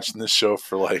 I've been watching this show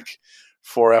for like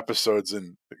 4 episodes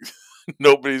and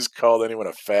nobody's called anyone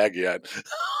a fag yet.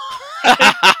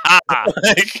 I'm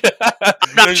Like,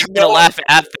 not there's trying to no laugh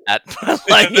at that, but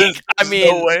like I there's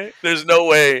no mean, way. There's no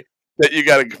way that you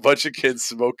got a bunch of kids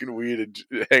smoking weed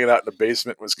and hanging out in the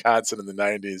basement in Wisconsin in the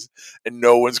 '90s, and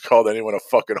no one's called anyone a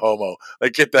fucking homo.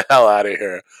 Like, get the hell out of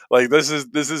here. Like, this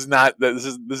is not this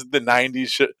is the '90s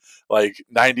shit. Like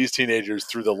 '90s teenagers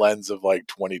through the lens of like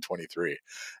 2023,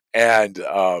 and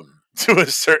to a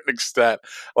certain extent,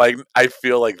 like I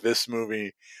feel like this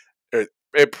movie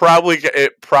it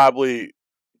probably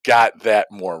got that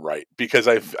more right because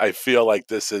I feel like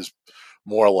this is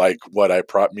more like what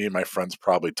me and my friends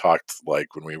probably talked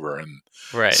like when we were in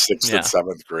right? sixth and Yeah.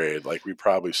 seventh grade. Like we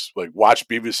probably like watched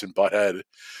Beavis and Butthead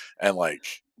and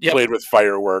like Yep. played with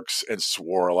fireworks and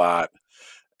swore a lot.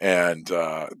 And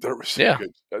there was some Yeah.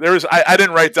 good. There was I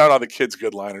didn't write down all the kids'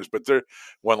 good liners, but they're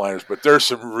one liners, but there's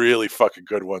some really fucking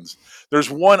good ones. There's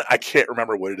one I can't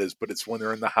remember what it is, but it's when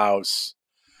they're in the house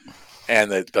and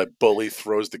the bully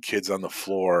throws the kids on the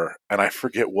floor, and I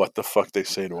forget what the fuck they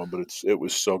say to him, but it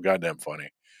was so goddamn funny.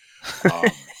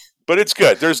 But it's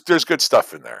good. There's good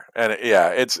stuff in there, and yeah,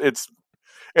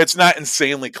 it's not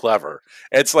insanely clever.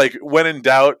 It's like when in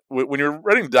doubt, when you're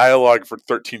writing dialogue for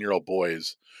 13-year-old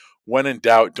boys, when in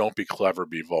doubt, don't be clever,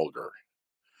 be vulgar.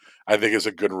 I think is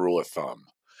a good rule of thumb.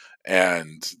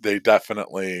 And they're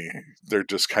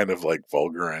just kind of like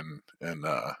vulgar and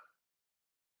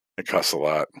cuss a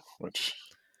lot, which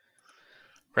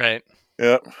Right.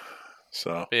 yeah.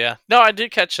 So But yeah. No, I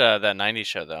did catch that '90s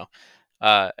show though.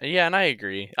 Yeah, and I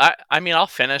agree. I mean, I'll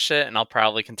finish it and I'll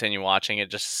probably continue watching it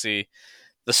just to see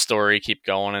the story keep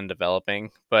going and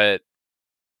developing. But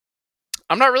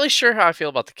I'm not really sure how I feel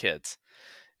about the kids.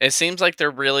 It seems like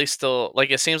they're really still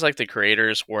like it seems like the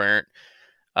creators weren't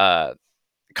uh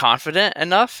confident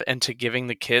enough into giving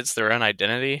the kids their own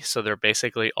identity, so they're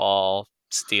basically all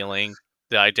stealing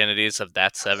the identities of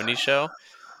that '70s show,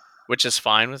 which is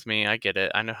fine with me. I get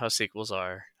it. I know how sequels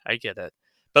are. I get it.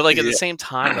 But like at the yeah, same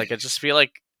time, like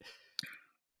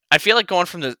I feel like going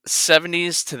from the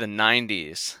 '70s to the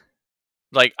 '90s.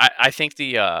 Like I think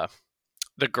the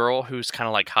girl who's kind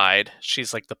of like Hyde,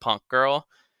 she's like the punk girl.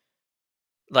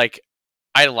 Like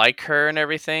I like her and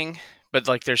everything, but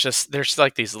like there's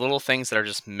like these little things that are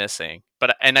just missing.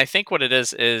 But and I think what it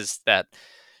is that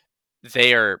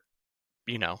they are,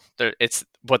 it's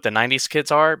what the '90s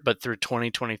kids are, but through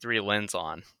 2023 lens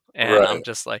on. And I'm right.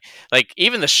 just like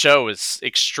even the show is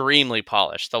extremely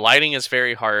polished. The lighting is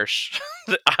very harsh.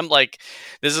 I'm like,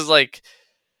 this is like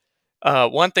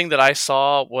one thing that I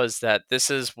saw was that this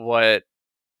is what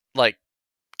like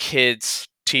kids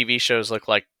TV shows look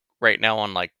like right now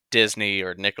on like Disney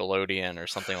or Nickelodeon or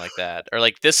something like that. Or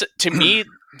like this to me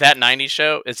that '90s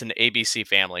show is an ABC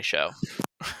family show.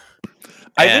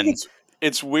 I think And it's.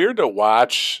 it's weird to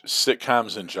watch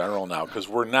sitcoms in general now because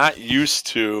we're not Well, used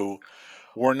to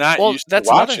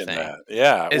that's another watching thing, that.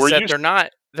 Yeah, is that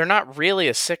they're not really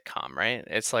a sitcom, right?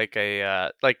 It's like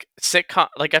a, like, sitcom,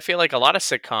 like, I feel like a lot of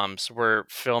sitcoms were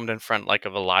filmed in front, like,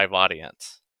 of a live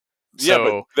audience. yeah,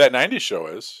 but So, that '90s show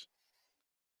is.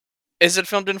 is it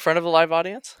filmed in front of a live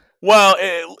audience? Well,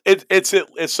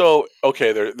 it's so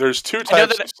okay. There's two I know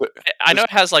types that of I there's, know it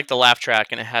has, like, the laugh track,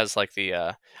 and it has, like, the,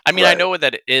 I mean, I right. know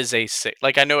that it is a sit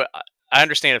like, I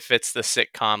understand it fits the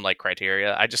sitcom, like,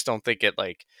 criteria. I just don't think it,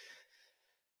 like,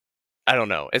 I don't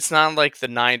know. It's not like the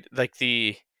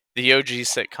OG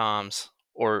sitcoms,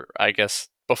 or I guess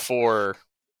before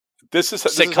This is how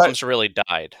sitcoms really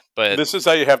died, but this is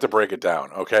how you have to break it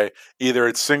down. Okay, either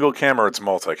it's single cam or it's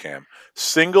multicam.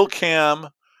 Single cam,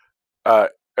 uh,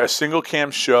 a single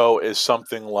cam show is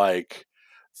something like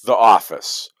The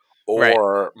Office right,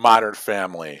 or Modern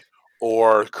Family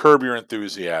or Curb Your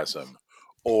Enthusiasm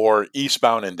or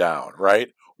Eastbound and Down, right?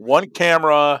 One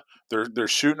camera, they're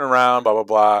shooting around, blah blah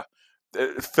blah.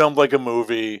 Filmed like a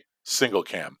movie, single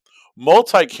cam.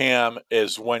 Multicam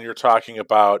is when you're talking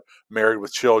about Married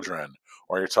with Children,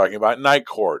 or you're talking about Night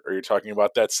Court, or you're talking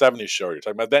about that '70s show, or you're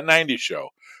talking about that '90s show,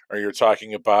 or you're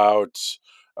talking about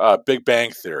Big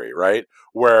Bang Theory, right?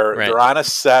 Where right, they're on a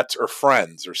set, or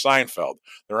Friends or Seinfeld.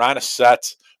 They're on a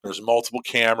set, there's multiple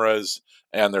cameras,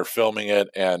 and they're filming it,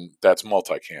 and that's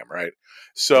multicam, right?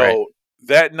 right, So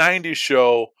that '90s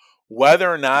show,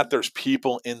 whether or not there's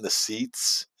people in the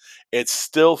seats, it's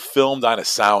still filmed on a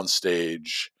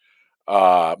soundstage,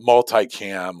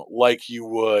 multicam, like you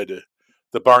would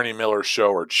the Barney Miller show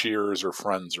or Cheers or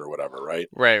Friends or whatever, right?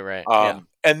 right, yeah,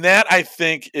 And that I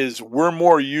think is we're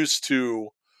more used to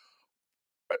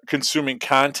consuming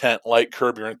content like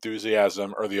Curb Your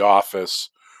Enthusiasm or The Office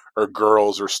or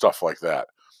Girls or stuff like that.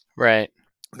 right,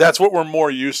 That's what we're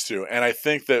more used to. And I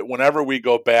think that whenever we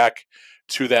go back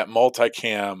to that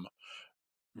multicam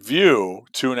view,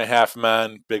 Two and a Half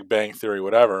Men, Big Bang Theory,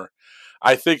 whatever,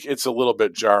 I think it's a little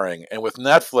bit jarring. And with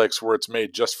Netflix, where it's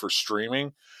made just for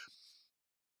streaming,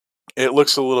 it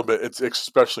looks a little bit, it's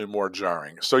especially more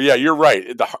jarring. So, yeah, you're right.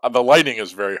 The lighting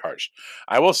is very harsh.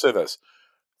 I will say this: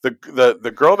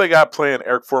 the girl they got playing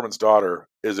Eric Foreman's daughter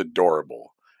is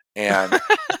adorable, and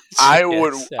she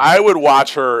is, yeah, I would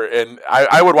watch her, and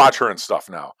I would watch her and stuff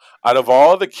now. Out of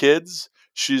all the kids,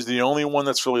 she's the only one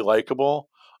that's really likable.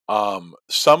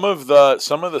 Some of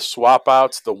the swap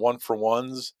outs, the one for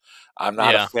ones, I'm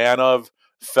not a yeah, fan of.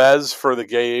 Fez for the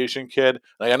gay Asian kid.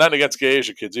 Like, I'm not against gay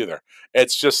Asian kids either.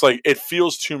 It's just like it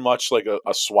feels too much like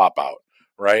a swap out,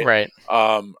 right? right,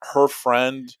 Her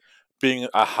friend being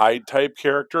a Hyde type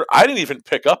character, I didn't even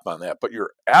pick up on that, but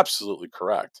you're absolutely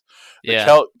correct. The yeah,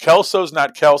 Kelso's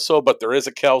not Kelso, but there is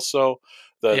a Kelso,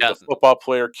 yeah, the football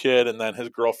player kid, and then his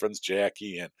girlfriend's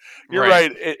Jackie. And you're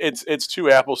right, right, it's two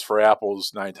apples for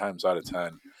apples 9 times out of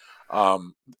 10.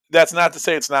 Um, that's not to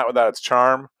say it's not without its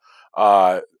charm.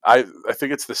 I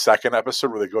think it's the second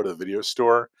episode where they go to the video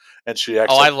store and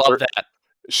oh, I love that,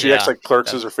 she acts yeah, like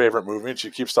Clerks is that her favorite movie, and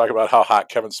she keeps talking about how hot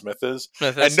Kevin Smith is,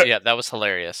 and yeah, that was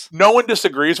hilarious, no one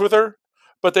disagrees with her,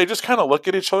 but they just kind of look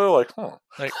at each other like, "Huh."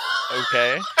 like,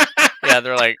 okay. Yeah,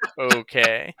 they're like,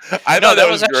 "Okay." I No, thought that that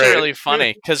was was actually great. really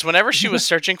funny because whenever she was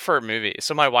searching for a movie,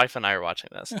 so my wife and I are watching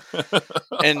this,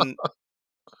 and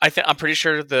I'm pretty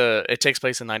sure it takes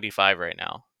place in '95 right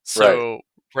now. Right. So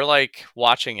we're like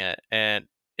watching it, and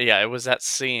yeah, it was that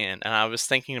scene, and I was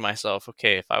thinking to myself,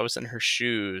 okay, if I was in her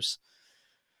shoes,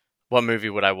 what movie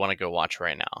would I want to go watch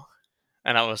right now?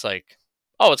 And I was like,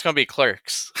 oh, it's gonna be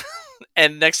Clerks.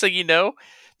 And next thing you know,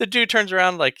 the dude turns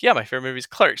around like, yeah, my favorite movie is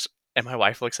Clerks. And my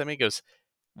wife looks at me and goes,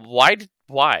 why?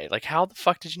 Like, how the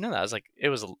fuck did you know that? I was like, it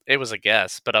was a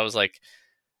guess, but I was like,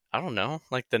 I don't know.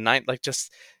 Like the night, like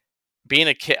just being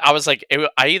a kid, I was like,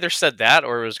 I either said that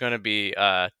or it was going to be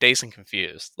Dazed and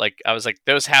Confused. Like I was like,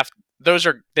 those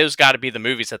got to be the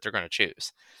movies that they're going to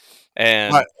choose.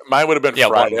 My, And mine would have been yeah,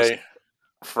 one was.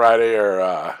 Friday,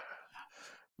 or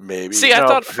maybe See,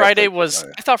 no. I have to think about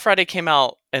it. I thought Friday came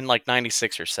out in like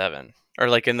 '96 or '7, or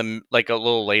like in the like a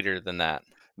little later than that.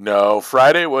 No,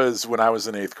 Friday was when I was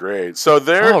in eighth grade, so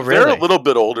Oh, they're a really? little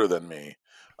bit older than me.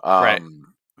 Right.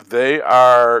 They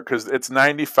are, because it's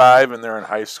 '95 and they're in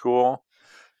high school.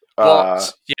 Well,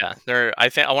 Uh, yeah,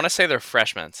 I want to say they're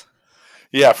freshmen.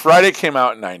 Yeah, Friday came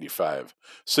out in '95.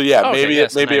 So yeah, Oh, okay,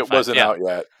 yes, in maybe it '95. wasn't Yeah. out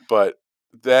yet, but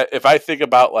that if I think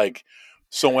about like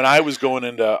so when I was going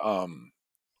into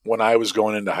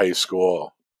high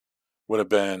school would have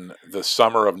been the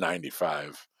summer of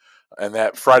 '95. And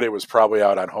that Friday was probably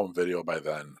out on home video by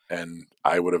then, and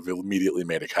I would have immediately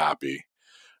made a copy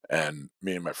and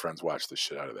me and my friends watched the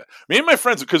shit out of that. Me and my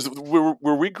friends, because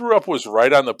where we grew up was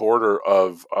right on the border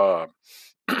of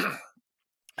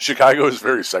Chicago is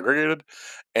very segregated,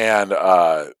 and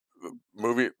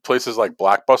movie places like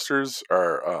Blockbusters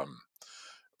are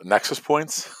nexus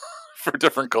points for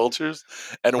different cultures.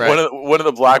 And Right. one of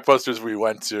the Blockbusters we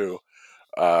went to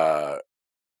uh,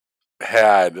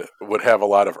 had would have a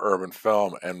lot of urban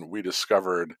film, and we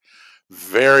discovered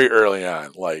very early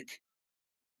on, like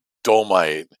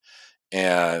Dolmite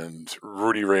and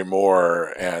Rudy Ray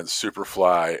Moore and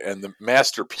Superfly and the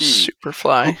Master P,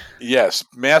 Superfly. who yes,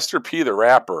 Master P the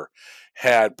rapper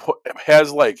had put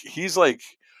has like he's like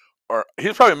or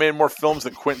he's probably made more films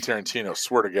than Quentin Tarantino,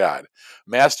 swear to God.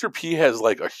 Master P has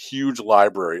like a huge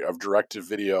library of direct to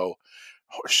video,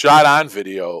 shot on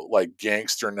video, like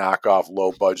gangster knockoff,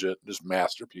 low budget, just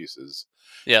masterpieces.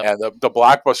 Yep. And the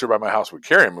Blockbuster by my house would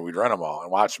carry them, and we'd rent them all and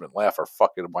watch them and laugh our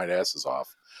fucking white asses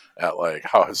off at like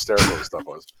how hysterical this stuff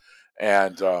was.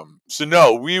 And so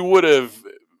no, we would have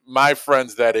my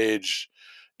friends that age.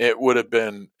 It would have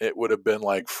been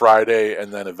like Friday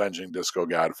and then Avenging Disco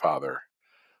Godfather,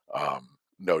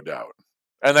 no doubt.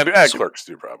 And then Su- Clerks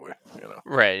too, probably. You know,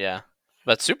 right. Yeah.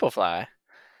 But Superfly,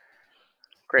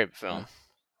 great yeah. film.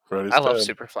 Freddy's I love dead.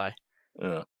 Superfly.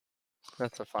 Yeah.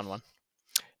 That's a fun one.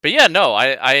 But yeah, no,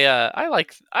 I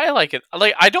like it.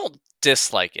 Like I don't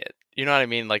dislike it. You know what I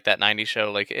mean? Like that '90s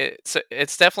show. Like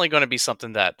it's definitely going to be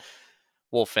something that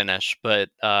we'll finish. But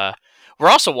we're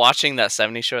also watching that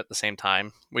 '70s show at the same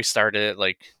time. We started it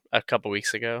like a couple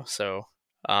weeks ago, so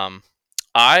um,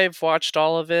 I've watched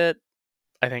all of it.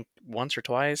 I think once or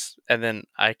twice, and then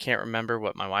I can't remember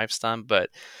what my wife's done.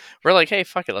 But we're like, hey,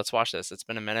 fuck it, let's watch this. It's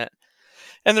been a minute,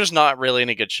 and there's not really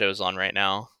any good shows on right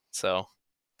now, so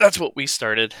that's what we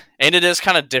started. And it is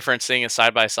kind of different seeing it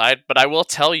side by side. But I will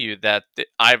tell you that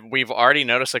we've already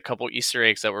noticed a couple Easter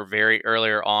eggs that were very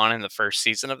earlier on in the first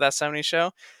season of that '70s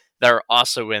show that are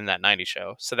also in that '90s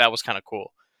show. So that was kind of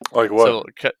cool. Like what? So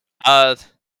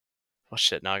well,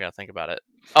 shit. Now I gotta think about it.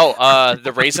 Oh,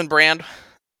 the Raisin Brand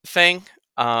thing.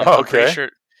 Oh, I'm pretty okay. sure.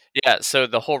 Yeah. So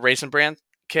the whole Raisin Brand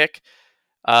kick.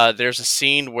 There's a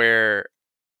scene where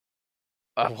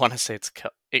I want to say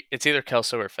it's either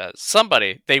Kelso or Fez.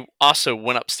 Somebody they also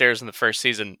went upstairs in the first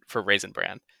season for Raisin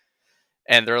Bran,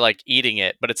 and they're like eating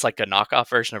it, but it's like a knockoff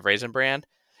version of Raisin Bran.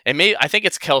 And maybe I think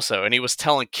it's Kelso, and he was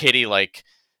telling Kitty like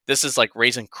this is like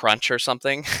Raisin Crunch or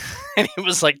something, and he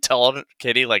was like telling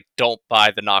Kitty like don't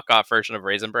buy the knockoff version of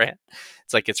Raisin Bran.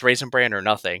 It's like it's Raisin Bran or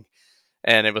nothing.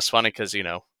 And it was funny because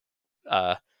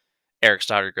uh, Eric's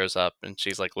daughter grows up and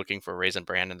she's like looking for Raisin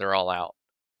Bran, and they're all out.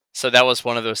 So that was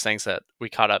one of those things that we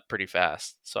caught up pretty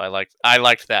fast. So I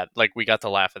liked that. Like we got to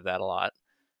laugh at that a lot.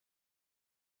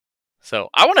 So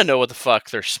I want to know what the fuck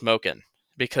they're smoking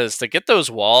because to get those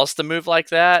walls to move like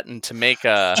that and to make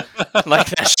like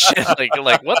that shit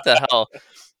like what the hell?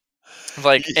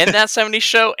 Like in that '70s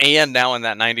show and now in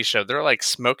that '90s show, they're like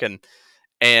smoking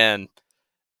and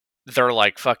they're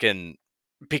like fucking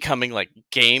becoming like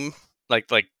game like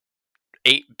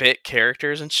 8-bit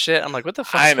characters and shit. I'm like, what the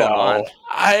fuck's I going on?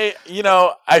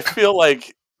 know. I feel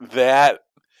like that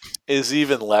is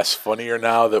even less funnier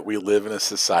now that we live in a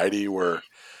society where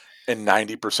in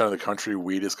 90% of the country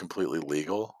weed is completely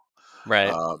legal. Right.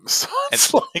 So And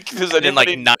it's like, does and in like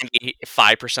anybody?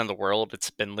 95% of the world, it's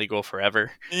been legal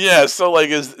forever. Yeah. So like,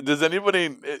 is does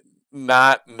anybody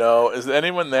not know? Is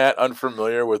anyone that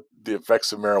unfamiliar with the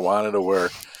effects of marijuana to where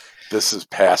this is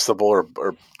passable or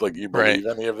like you Right.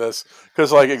 believe any of this?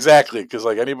 Because like exactly, because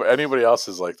like anybody else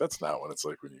is like that's not what it's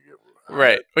like when you get high.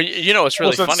 Right. Well, you know what's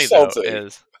really Almost funny though insulting.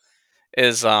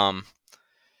 is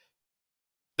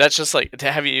that's just like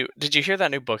did you hear that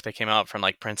new book that came out from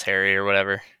like Prince Harry or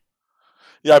whatever?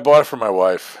 Yeah, I bought it for my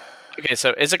wife. Okay,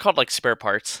 so is it called like Spare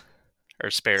Parts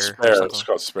or Spare or Spare. It's something?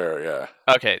 called Spare. Yeah.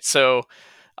 Okay, so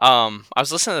I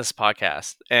was listening to this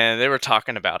podcast and they were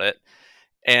talking about it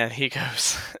and he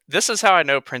goes, "This is how I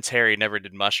know Prince Harry never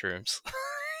did mushrooms."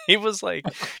 He was like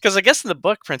cuz I guess in the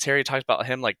book Prince Harry talks about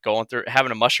him like going through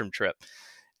having a mushroom trip.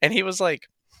 And he was like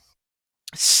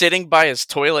sitting by his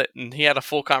toilet and he had a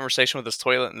full conversation with his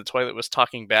toilet and the toilet was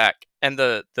talking back and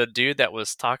the dude that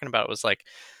was talking about it was like,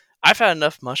 I've had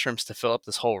enough mushrooms to fill up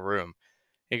this whole room.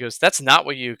 He goes, that's not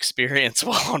what you experience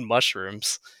while on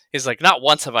mushrooms. He's like, not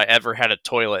once have I ever had a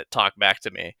toilet talk back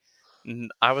to me.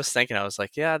 And I was thinking, I was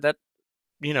like, yeah, that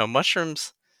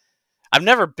mushrooms, I've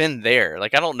never been there.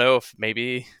 Like I don't know if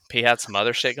maybe he had some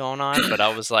other shit going on, but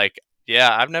I was like, yeah,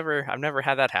 I've never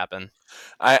had that happen.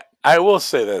 I will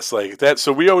say this like that.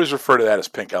 So we always refer to that as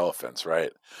pink elephants,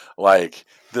 right? Like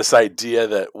this idea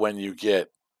that when you get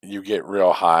you get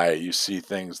real high, you see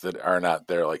things that are not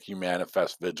there, like you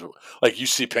manifest visual, like you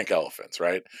see pink elephants,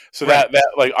 right? So Right.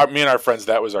 that like me and our friends,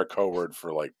 that was our code word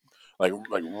for like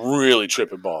really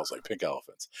tripping balls, like pink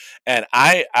elephants. And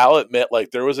I'll admit,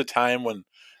 like there was a time when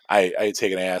I had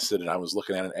taken acid and I was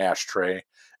looking at an ashtray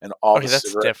and all Okay,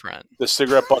 that's different. the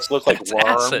cigarette butts looked like It's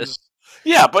acid. worms.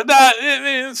 Yeah, but that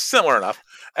it's similar enough.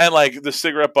 And like the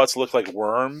cigarette butts looked like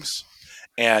worms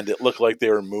and it looked like they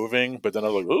were moving, but then I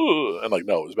was like, ooh, and like,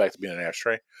 no, it was back to being an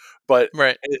ashtray. But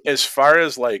Right. as far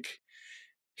as like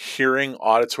hearing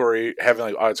auditory, having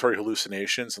like auditory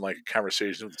hallucinations and like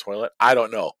conversations with the toilet, I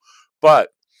don't know. But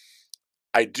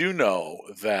I do know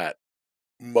that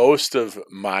most of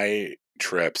my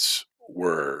trips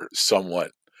were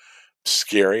somewhat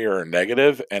scary or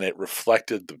negative, and it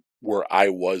reflected where I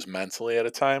was mentally at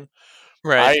a time.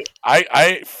 Right.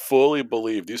 I fully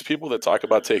believe these people that talk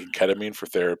about taking ketamine for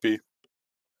therapy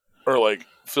or like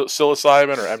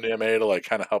psilocybin or MDMA to like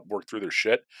kind of help work through their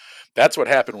shit. That's what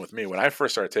happened with me when I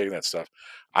first started taking that stuff.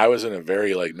 I was in a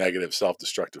very like negative,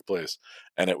 self-destructive place,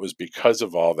 and it was because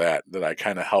of all that that I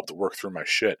kind of helped work through my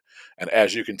shit. And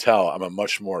as you can tell, I'm a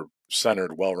much more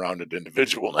centered, well-rounded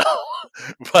individual now.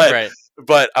 but Right.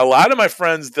 but a lot of my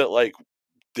friends that like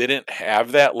didn't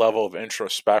have that level of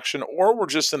introspection or were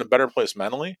just in a better place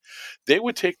mentally, they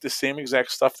would take the same exact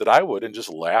stuff that I would and just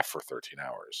laugh for 13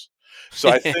 hours. So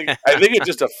I think it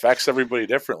just affects everybody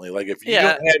differently. Like if you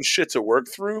don't Yeah. have shit to work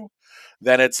through,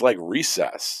 then it's like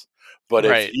recess.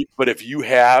 Right. But if you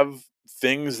have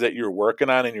things that you're working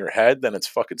on in your head, then it's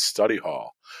fucking study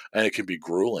hall. And it can be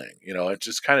grueling. You know, it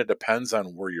just kind of depends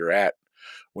on where you're at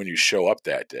when you show up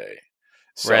that day.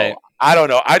 So Right. I don't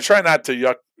know. I try not to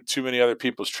yuck too many other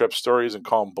people's trip stories and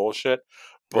call them bullshit,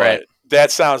 Right. but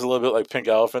that sounds a little bit like pink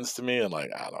elephants to me. And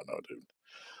like, I don't know, dude.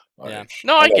 Yeah. Like,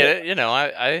 No, I I know get that.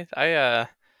 it.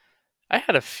 I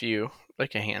had a few,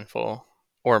 like a handful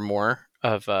or more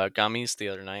of gummies the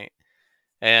other night,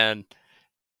 and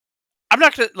I'm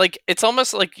not gonna like. It's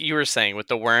almost like you were saying with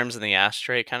the worms in the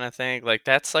ashtray kind of thing. Like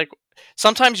that's like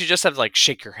sometimes you just have to like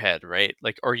shake your head, right?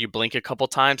 Like, or you blink a couple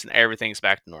times and everything's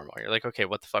back to normal. You're like, okay,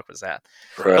 what the fuck was that?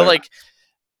 But Right. like,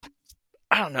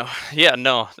 I don't know. Yeah,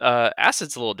 no.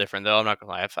 Acid's a little different though. I'm not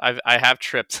gonna lie. I have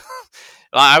tripped.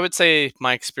 I would say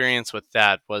my experience with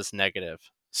that was negative,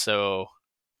 so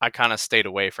I kind of stayed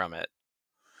away from it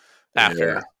Yeah.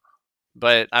 after.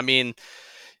 But I mean,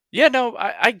 yeah, no,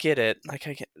 I get it. Like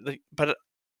I get, like, but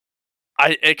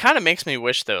I it kind of makes me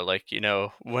wish though, like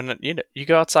when you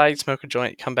go outside, smoke a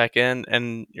joint, come back in,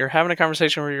 and you're having a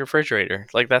conversation with your refrigerator.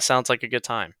 Like that sounds like a good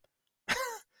time.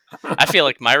 I feel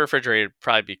like my refrigerator would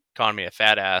probably be calling me a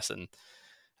fat ass, and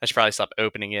I should probably stop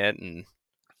opening it, and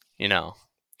you know,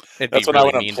 it'd be That's when I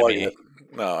really would mean to unplug me. it.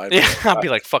 No, I'd be Yeah, like, I'd be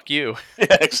like, "Fuck you."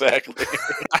 yeah, exactly.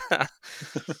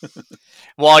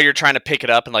 While you're trying to pick it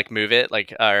up and like move it,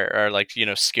 like or like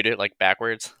scoot it like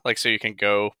backwards, like so you can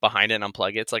go behind it and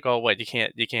unplug it. It's like, oh, what, you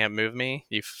can't move me,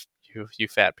 you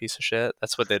fat piece of shit.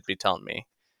 That's what they'd be telling me.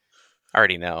 I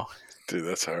already know. Dude,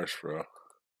 that's harsh, bro.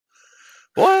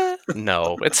 What?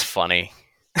 No, it's funny.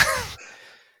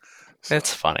 So,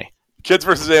 It's funny. Kids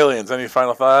versus Aliens. Any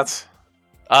final thoughts?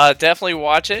 Definitely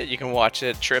watch it. You can watch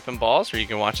it tripping balls, or you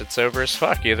can watch it sober as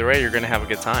fuck. Either way, you're gonna have a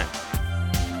good time.